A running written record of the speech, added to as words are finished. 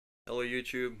Hello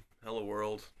YouTube, hello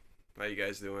world. How you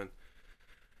guys doing?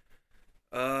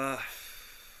 Uh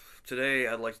Today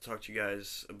I'd like to talk to you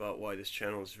guys about why this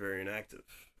channel is very inactive.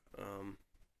 Um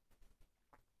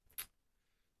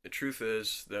the truth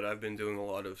is that I've been doing a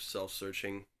lot of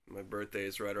self-searching. My birthday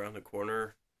is right around the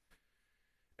corner,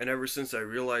 and ever since I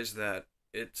realized that,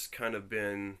 it's kind of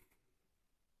been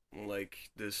like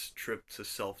this trip to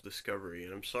self-discovery.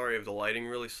 And I'm sorry if the lighting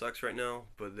really sucks right now,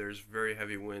 but there's very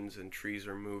heavy winds and trees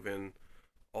are moving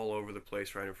all over the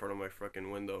place right in front of my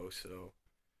fucking window, so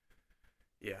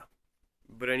yeah.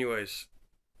 But anyways,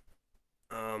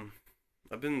 um,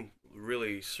 I've been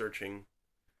really searching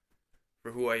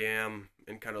for who I am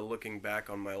and kind of looking back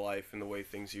on my life and the way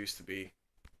things used to be.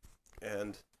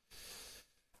 And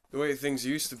the way things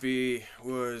used to be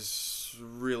was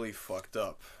really fucked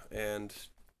up. And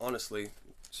honestly,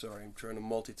 sorry, I'm trying to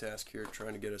multitask here,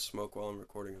 trying to get a smoke while I'm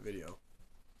recording a video.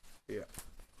 Yeah.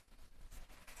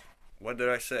 What did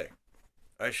I say?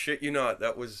 I shit you not,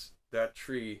 that was that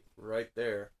tree right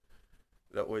there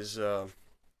that was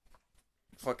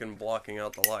fucking blocking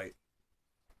out the light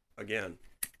again.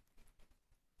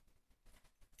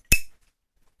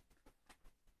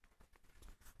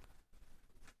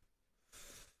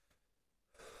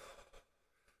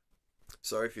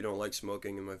 Sorry if you don't like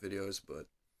smoking in my videos, but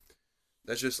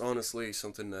that's just honestly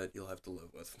something that you'll have to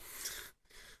live with.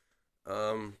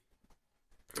 um,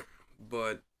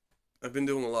 but I've been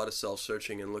doing a lot of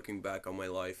self-searching and looking back on my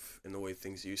life and the way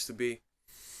things used to be.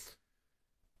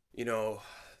 You know,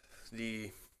 the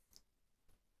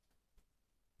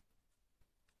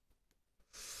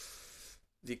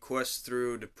the quest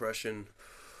through depression.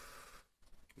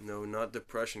 No, not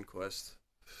depression quest.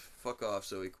 Fuck off,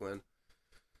 Zoe Quinn.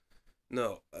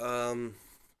 No,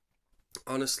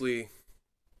 honestly,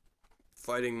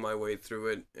 fighting my way through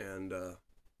it and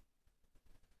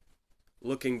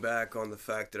looking back on the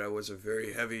fact that I was a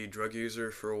very heavy drug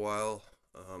user for a while,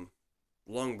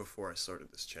 long before I started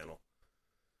this channel.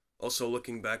 Also,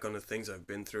 looking back on the things I've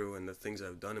been through and the things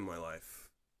I've done in my life.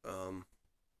 And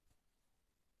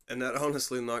that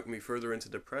honestly knocked me further into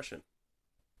depression.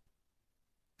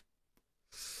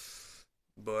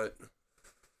 But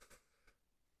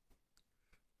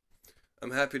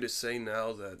I'm happy to say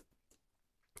now that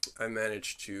I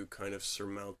managed to kind of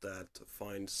surmount that, to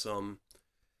find some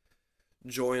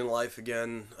joy in life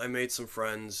again. I made some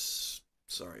friends.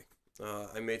 Sorry.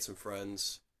 I made some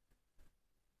friends.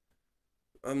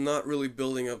 I'm not really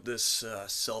building up this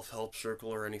self-help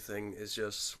circle or anything. It's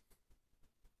just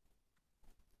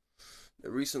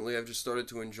that recently I've just started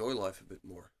to enjoy life a bit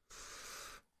more.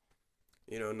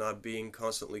 You know, not being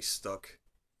constantly stuck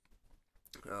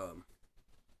um,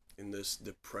 in this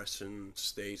depression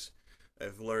state.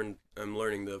 I'm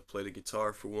learning to play the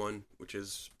guitar for one, which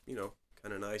is,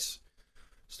 kind of nice.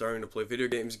 Starting to play video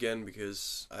games again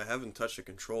because I haven't touched a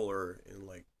controller in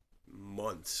like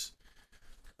months.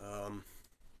 Um,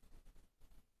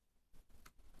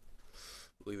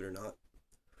 believe it or not.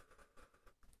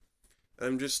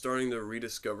 I'm just starting to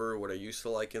rediscover what I used to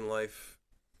like in life,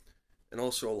 and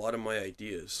also a lot of my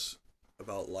ideas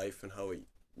about life and how it,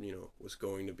 was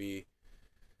going to be.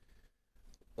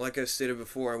 Like I stated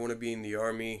before, I want to be in the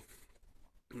army.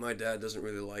 My dad doesn't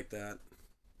really like that.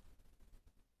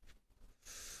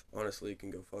 Honestly, he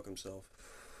can go fuck himself.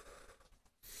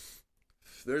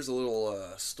 There's a little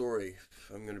story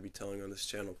I'm going to be telling on this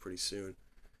channel pretty soon,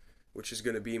 which is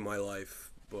going to be my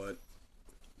life, but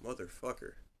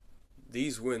motherfucker,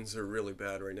 these winds are really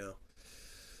bad right now.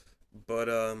 But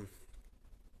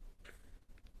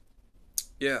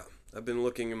yeah, I've been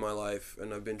looking in my life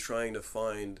and I've been trying to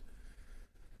find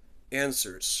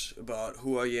answers about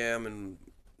who I am and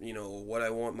what I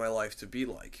want my life to be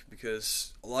like,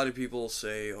 because a lot of people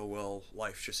say, oh well,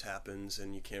 life just happens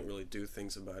and you can't really do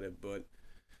things about it, but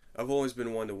I've always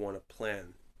been one to want to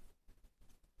plan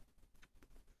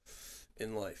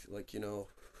in life, like, the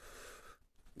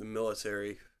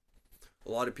military.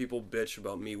 A lot of people bitch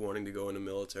about me wanting to go in the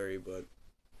military, but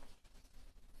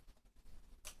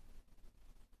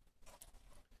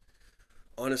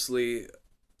honestly,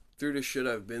 through the shit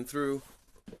I've been through,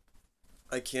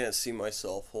 I can't see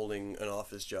myself holding an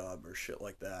office job or shit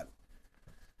like that.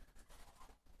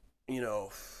 You know,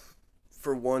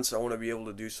 for once, I want to be able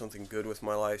to do something good with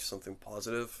my life, something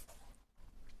positive.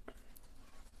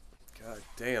 God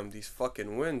damn, these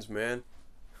fucking winds, man.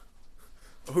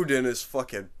 Odin is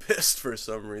fucking pissed for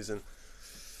some reason.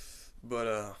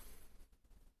 But,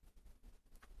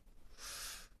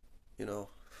 you know,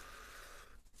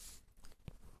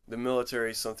 the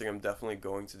military is something I'm definitely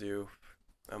going to do.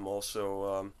 I'm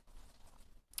also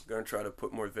going to try to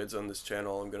put more vids on this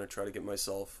channel. I'm going to try to get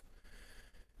myself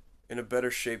in a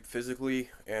better shape physically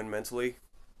and mentally.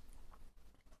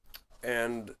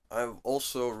 And I've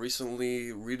also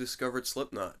recently rediscovered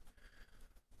Slipknot.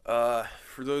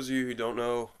 For those of you who don't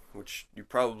know, which you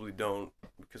probably don't,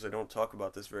 because I don't talk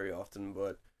about this very often,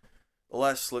 but the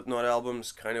last Slipknot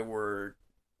albums kind of were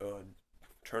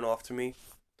turn off to me.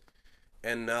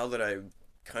 And now that I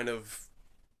kind of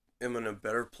am in a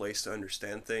better place to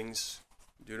understand things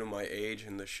due to my age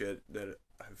and the shit that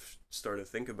I've started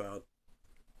to think about,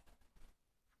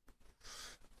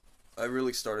 I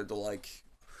really started to like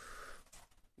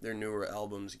their newer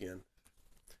albums again.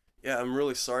 Yeah, I'm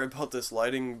really sorry about this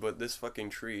lighting, but this fucking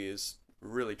tree is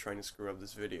really trying to screw up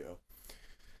this video.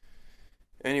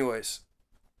 Anyways,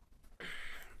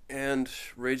 and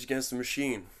Rage Against the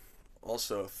Machine.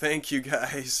 Also, thank you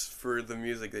guys for the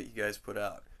music that you guys put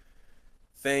out.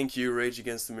 Thank you, Rage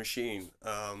Against the Machine.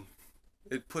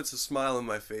 It puts a smile on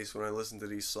my face when I listen to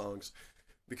these songs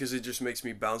because it just makes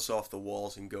me bounce off the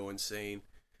walls and go insane.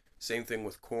 Same thing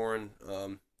with Korn.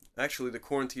 Actually, the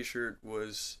Korn T-shirt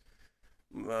was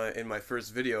in my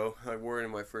first video. I wore it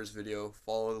in my first video.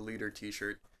 Follow the Leader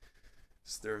T-shirt.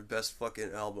 It's their best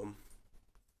fucking album.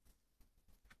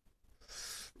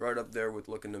 Right up there with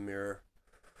Look in the Mirror.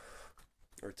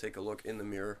 Or Take a Look in the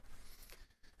Mirror.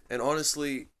 And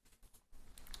honestly,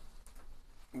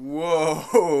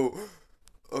 whoa!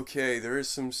 Okay, there is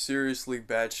some seriously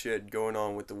bad shit going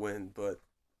on with the wind, but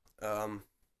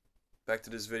back to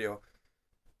this video.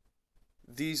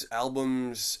 These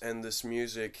albums and this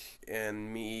music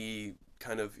and me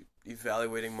kind of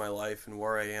evaluating my life and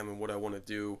where I am and what I want to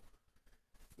do.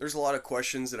 There's a lot of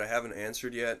questions that I haven't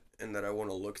answered yet and that I want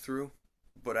to look through,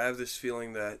 but I have this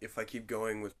feeling that if I keep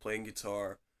going with playing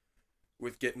guitar,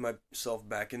 with getting myself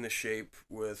back into shape,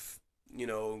 with,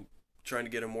 trying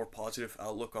to get a more positive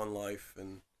outlook on life,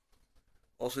 and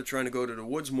also trying to go to the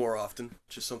woods more often,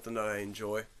 which is something that I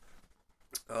enjoy.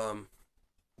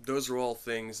 Those are all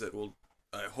things that will,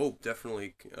 I hope,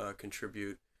 definitely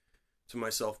contribute to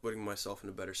myself putting myself in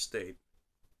a better state.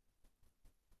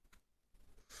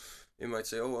 You might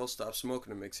say, oh, well, stop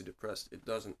smoking, it makes you depressed. It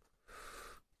doesn't.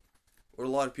 What a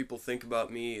lot of people think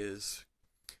about me is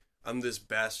I'm this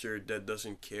bastard that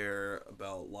doesn't care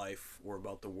about life or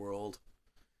about the world.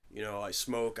 I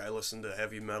smoke, I listen to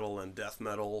heavy metal and death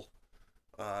metal.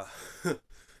 Uh,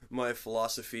 my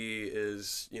philosophy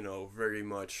is, very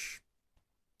much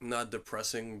not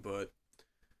depressing, but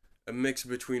a mix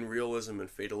between realism and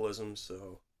fatalism.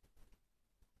 So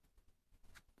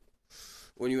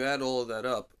when you add all of that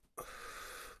up,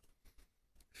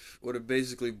 what it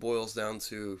basically boils down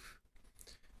to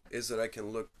is that I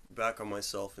can look back on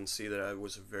myself and see that I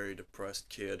was a very depressed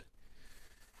kid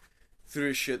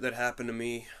through shit that happened to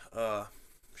me,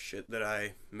 shit that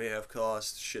I may have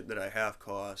caused, shit that I have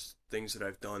caused, things that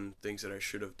I've done, things that I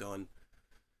should have done,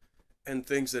 and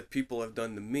things that people have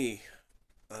done to me,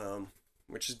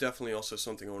 which is definitely also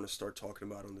something I want to start talking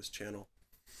about on this channel.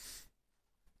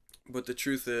 But the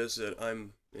truth is that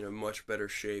I'm in a much better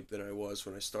shape than I was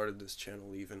when I started this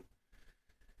channel even.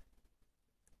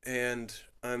 And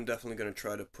I'm definitely going to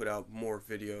try to put out more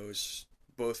videos,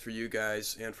 both for you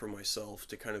guys and for myself,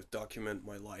 to kind of document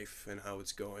my life and how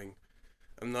it's going.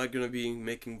 I'm not going to be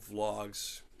making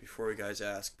vlogs, before you guys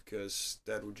ask, because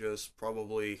that would just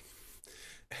probably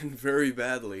end very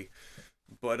badly.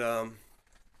 But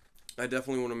I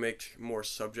definitely want to make more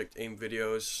subject-aimed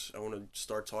videos. I want to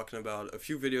start talking about a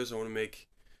few videos I want to make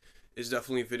is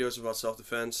definitely videos about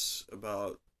self-defense,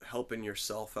 about helping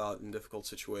yourself out in difficult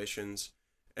situations,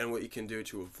 and what you can do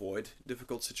to avoid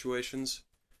difficult situations,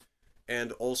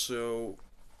 and also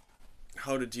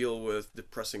how to deal with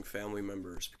depressing family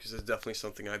members, because it's definitely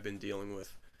something I've been dealing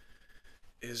with,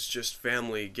 is just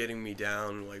family getting me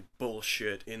down, like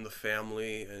bullshit in the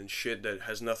family, and shit that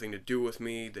has nothing to do with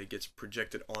me, that gets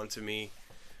projected onto me,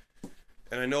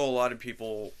 and I know a lot of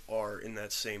people are in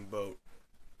that same boat,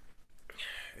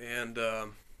 and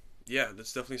yeah,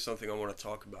 that's definitely something I want to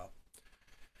talk about,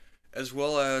 as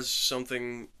well as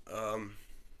something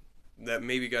that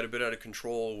maybe got a bit out of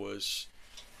control was,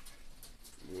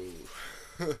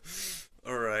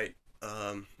 all right,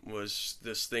 was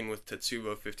this thing with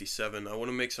Tetsubo 57. I want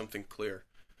to make something clear.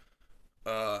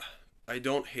 I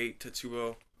don't hate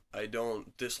Tetsubo. I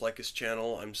don't dislike his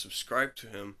channel. I'm subscribed to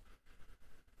him.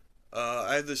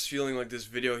 I have this feeling like this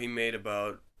video he made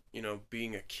about,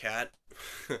 being a cat.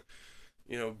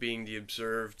 Being the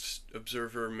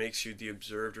observer makes you the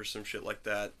observed or some shit like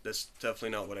that. That's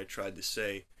definitely not what I tried to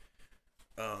say.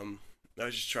 I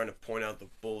was just trying to point out the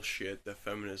bullshit that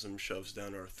feminism shoves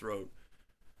down our throat.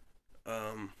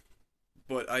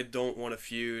 But I don't want to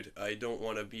feud. I don't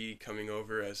want to be coming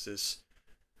over as this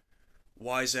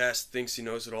wise ass thinks he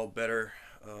knows it all better.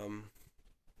 Um,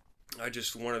 I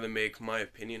just wanted to make my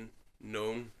opinion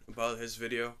known about his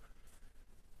video.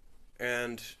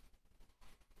 And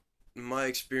my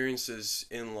experiences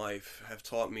in life have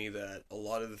taught me that a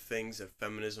lot of the things that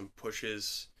feminism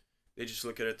pushes, they just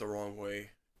look at it the wrong way.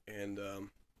 And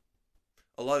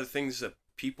a lot of things that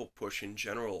people push in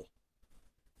general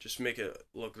just make it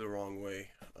look the wrong way.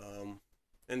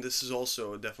 And this is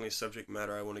also definitely a subject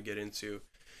matter I want to get into,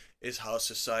 is how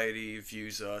society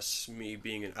views us, me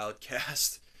being an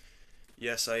outcast.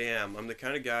 Yes, I am. I'm the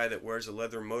kind of guy that wears a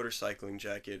leather motorcycling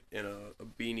jacket and a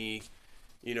beanie,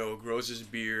 grows his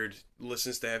beard,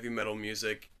 listens to heavy metal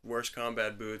music, wears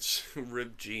combat boots,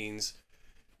 ripped jeans.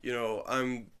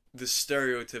 I'm the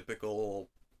stereotypical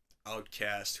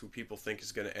outcast who people think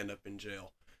is going to end up in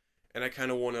jail. And I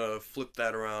kind of want to flip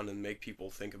that around and make people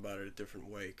think about it a different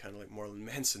way, kind of like Marlon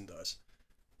Manson does.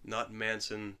 Not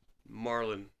Manson,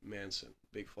 Marlon Manson.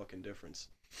 Big fucking difference.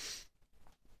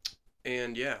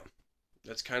 And yeah,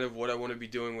 that's kind of what I want to be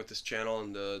doing with this channel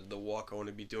and the walk I want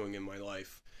to be doing in my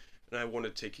life. And I want to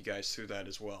take you guys through that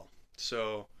as well.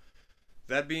 So,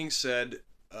 that being said,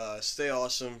 stay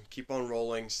awesome, keep on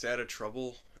rolling, stay out of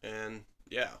trouble, and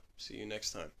yeah, see you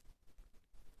next time.